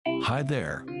Hi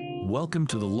there. Welcome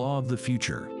to The Law of the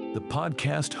Future, the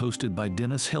podcast hosted by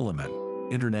Dennis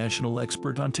Hilleman, international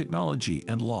expert on technology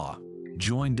and law.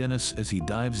 Join Dennis as he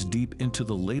dives deep into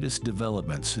the latest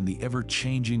developments in the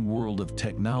ever-changing world of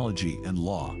technology and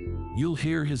law. You'll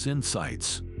hear his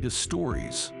insights, his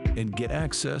stories, and get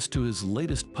access to his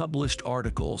latest published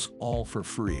articles, all for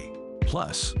free.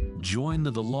 Plus, join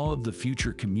the Law of the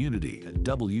Future community at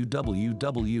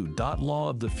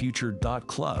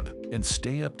www.lawofthefuture.club and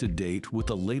stay up to date with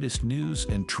the latest news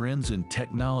and trends in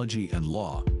technology and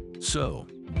law. So,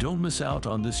 don't miss out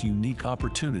on this unique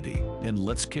opportunity, and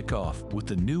let's kick off with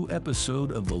the new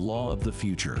episode of The Law of the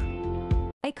Future.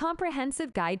 A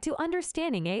comprehensive guide to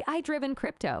understanding AI-driven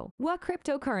crypto. What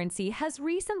cryptocurrency has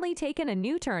recently taken a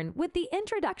new turn with the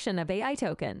introduction of AI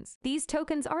tokens. These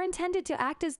tokens are intended to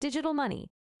act as digital money,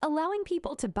 allowing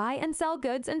people to buy and sell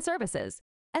goods and services,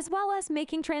 as well as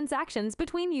making transactions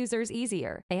between users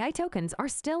easier. AI tokens are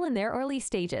still in their early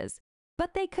stages,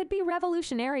 but they could be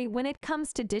revolutionary when it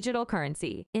comes to digital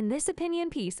currency. In this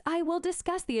opinion piece, I will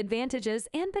discuss the advantages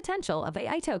and potential of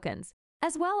AI tokens,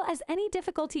 as well as any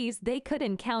difficulties they could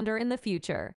encounter in the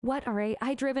future. What are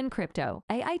AI-driven crypto?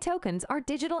 AI tokens are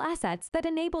digital assets that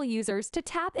enable users to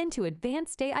tap into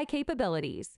advanced AI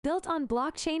capabilities. Built on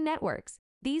blockchain networks,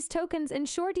 these tokens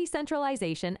ensure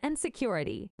decentralization and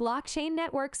security. Blockchain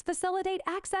networks facilitate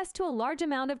access to a large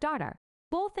amount of data,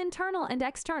 both internal and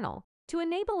external, to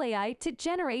enable AI to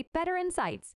generate better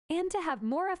insights and to have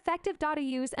more effective data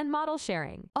use and model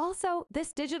sharing. Also,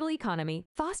 this digital economy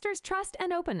fosters trust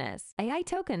and openness. AI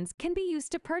tokens can be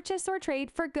used to purchase or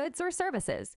trade for goods or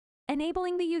services,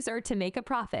 enabling the user to make a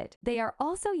profit. They are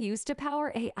also used to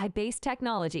power AI-based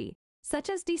technology, such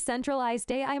as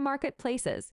decentralized AI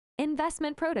marketplaces,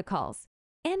 investment protocols,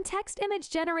 and text-image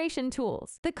generation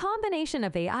tools. The combination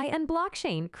of AI and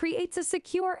blockchain creates a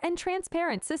secure and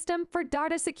transparent system for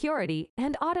data security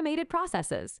and automated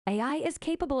processes. AI is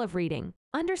capable of reading,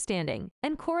 understanding,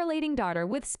 and correlating data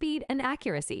with speed and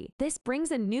accuracy. This brings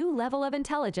a new level of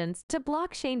intelligence to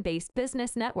blockchain-based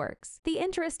business networks. The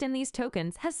interest in these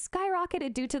tokens has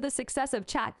skyrocketed due to the success of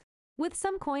chat, with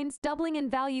some coins doubling in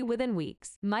value within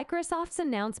weeks. Microsoft's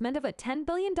announcement of a $10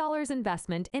 billion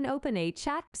investment in OpenAI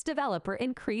chat's developer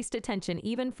increased attention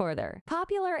even further.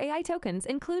 Popular AI tokens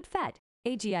include FET,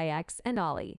 AGIX, and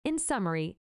OLI. In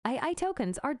summary, AI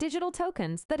tokens are digital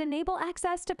tokens that enable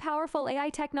access to powerful AI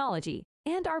technology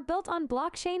and are built on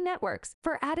blockchain networks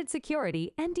for added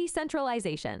security and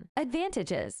decentralization.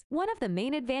 Advantages. One of the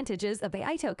main advantages of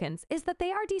AI tokens is that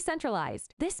they are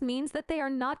decentralized. This means that they are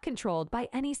not controlled by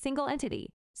any single entity,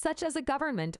 such as a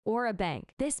government or a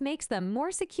bank. This makes them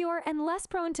more secure and less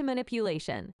prone to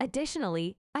manipulation.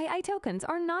 Additionally, AI tokens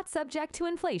are not subject to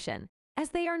inflation,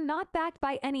 as they are not backed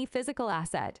by any physical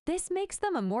asset. This makes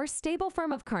them a more stable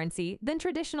form of currency than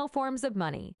traditional forms of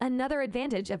money. Another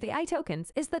advantage of AI tokens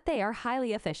is that they are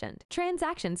highly efficient.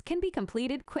 Transactions can be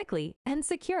completed quickly and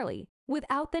securely,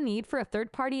 without the need for a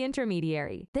third-party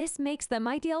intermediary. This makes them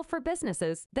ideal for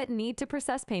businesses that need to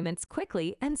process payments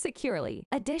quickly and securely.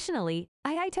 Additionally,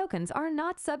 AI tokens are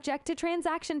not subject to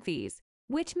transaction fees,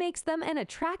 which makes them an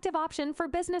attractive option for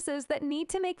businesses that need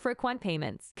to make frequent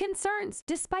payments. Concerns.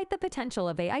 Despite the potential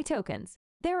of AI tokens,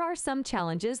 there are some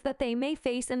challenges that they may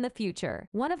face in the future.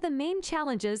 One of the main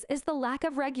challenges is the lack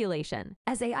of regulation.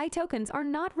 As AI tokens are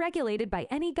not regulated by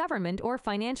any government or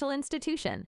financial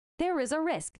institution, there is a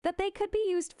risk that they could be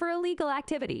used for illegal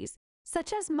activities,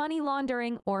 such as money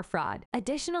laundering or fraud.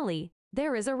 Additionally,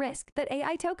 there is a risk that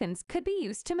AI tokens could be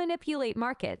used to manipulate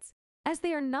markets, as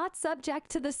they are not subject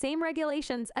to the same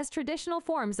regulations as traditional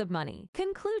forms of money.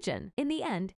 Conclusion. In the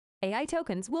end, AI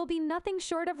tokens will be nothing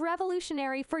short of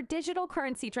revolutionary for digital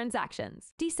currency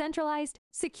transactions. Decentralized,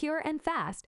 secure, and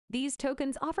fast, these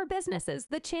tokens offer businesses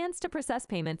the chance to process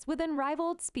payments with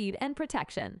unrivaled speed and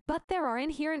protection. But there are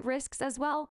inherent risks as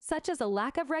well, such as a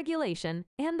lack of regulation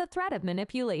and the threat of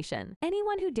manipulation.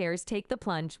 Anyone who dares take the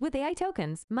plunge with AI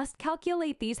tokens must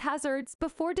calculate these hazards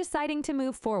before deciding to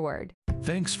move forward.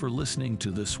 Thanks for listening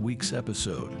to this week's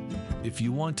episode. If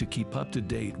you want to keep up to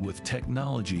date with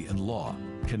technology and law,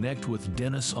 connect with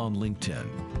Dennis on LinkedIn.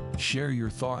 Share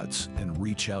your thoughts and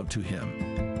reach out to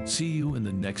him. See you in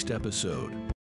the next episode.